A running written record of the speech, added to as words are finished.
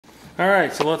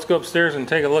Alright, so let's go upstairs and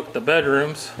take a look at the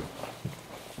bedrooms.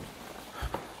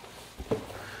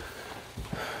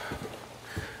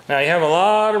 Now you have a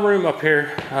lot of room up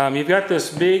here. You've got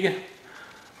this big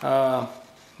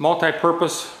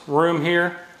multi-purpose room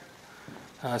here.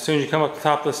 As soon as you come up the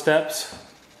top of the steps,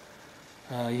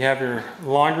 you have your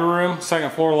laundry room,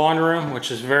 second floor laundry room, which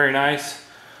is very nice.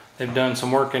 They've done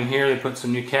some work in here. They put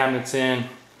some new cabinets in.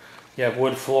 You have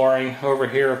wood flooring. Over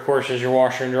here, of course, is your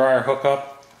washer and dryer hookup.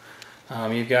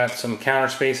 You've got some counter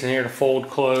space in here to fold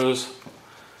clothes.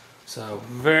 So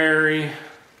very,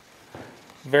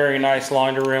 very nice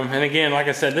laundry room. And again, like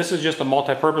I said, this is just a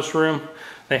multi-purpose room.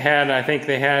 They had, I think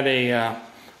they had a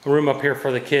room up here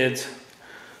for the kids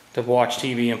to watch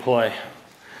TV and play.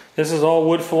 This is all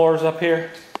wood floors up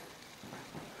here.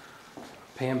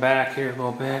 Pan back here a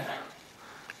little bit.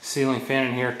 Ceiling fan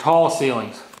in here. Tall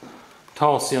ceilings.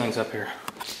 Tall ceilings up here.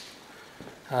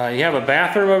 You have a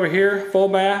bathroom over here, full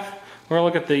bath. We're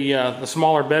going to look at the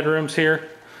smaller bedrooms here.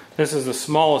 This is the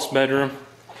smallest bedroom.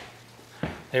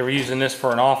 They were using this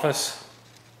for an office.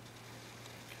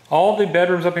 All the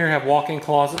bedrooms up here have walk-in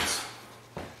closets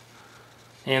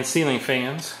and ceiling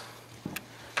fans.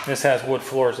 This has wood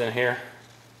floors in here.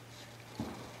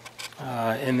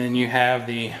 And then you have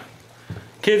the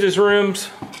kids' rooms.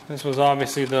 This was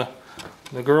obviously the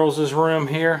girls' room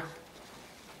here.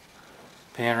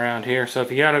 Pan around here. So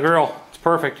if you got a girl, it's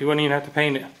perfect. You wouldn't even have to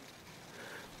paint it.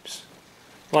 Just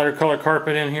lighter color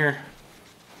carpet in here.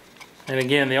 And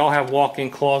again, they all have walk-in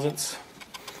closets.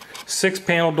 6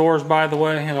 panel doors, by the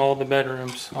way, in all the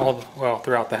bedrooms, well,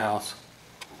 throughout the house.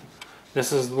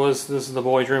 This is the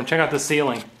boys' room. Check out the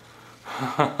ceiling.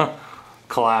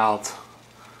 Clouds.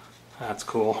 That's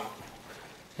cool.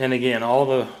 And again,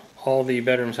 all the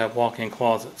bedrooms have walk-in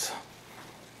closets.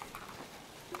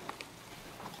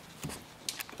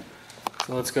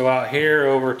 So let's go out here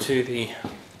over to the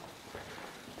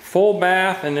full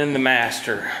bath and then the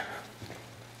master.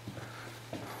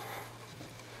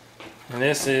 And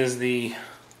this is the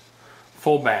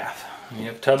full bath. You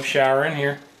have tub shower in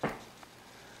here.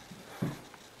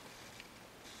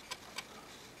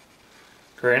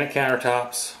 Granite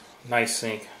countertops. Nice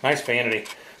sink. Nice vanity.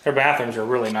 Their bathrooms are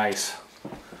really nice.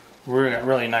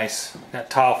 Really nice.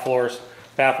 Got tile floors.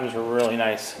 Bathrooms are really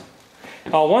nice.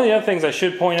 One of the other things I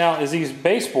should point out is these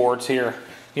baseboards here.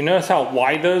 You notice how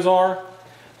wide those are?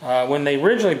 When they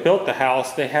originally built the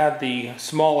house, they had the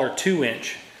smaller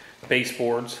 2-inch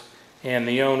baseboards, and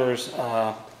the owners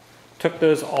took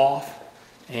those off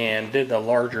and did the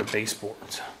larger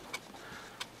baseboards.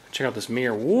 Check out this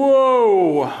mirror.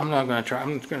 Whoa! I'm going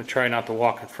to try not to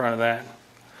walk in front of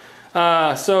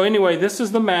that. So anyway, this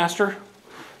is the master.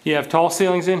 You have tall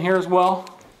ceilings in here as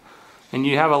well, and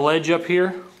you have a ledge up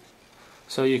here,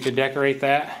 so you could decorate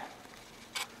that.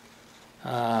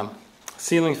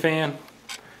 Ceiling fan.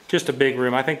 Just a big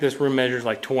room. I think this room measures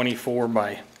like 24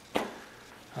 by,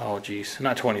 oh geez,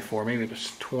 not 24, maybe it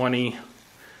was 20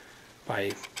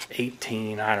 by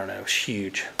 18, I don't know, it's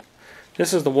huge.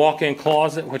 This is the walk-in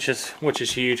closet, which is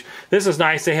huge. This is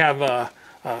nice. They have a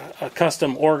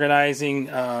custom organizing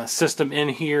system in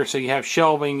here, so you have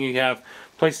shelving, you have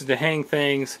places to hang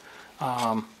things.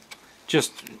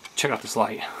 Just check out this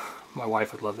light. My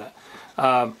wife would love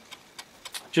that.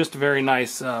 Just a very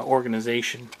nice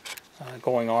organization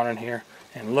going on in here.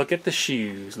 And look at the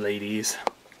shoes, ladies.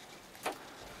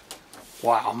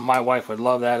 Wow, my wife would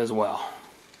love that as well.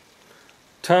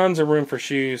 Tons of room for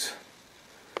shoes.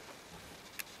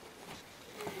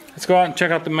 Let's go out and check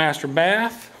out the master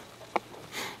bath.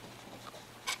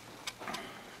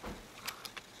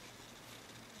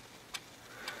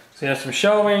 So you have some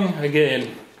shelving.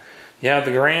 Again, you have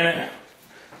the granite,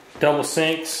 double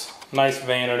sinks, nice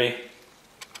vanity.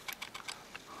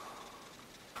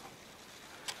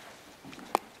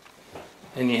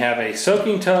 And you have a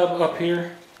soaking tub up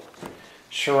here,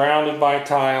 surrounded by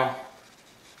tile.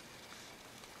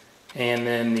 And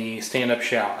then the stand-up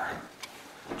shower,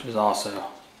 which is also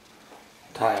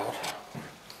tiled.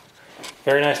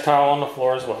 Very nice tile on the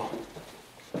floor as well.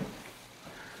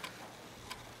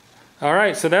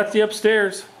 Alright, so that's the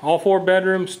upstairs. All 4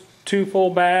 bedrooms, 2 full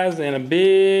baths, and a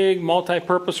big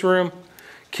multi-purpose room,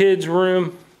 kids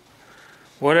room,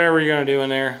 whatever you're going to do in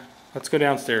there. Let's go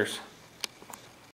downstairs.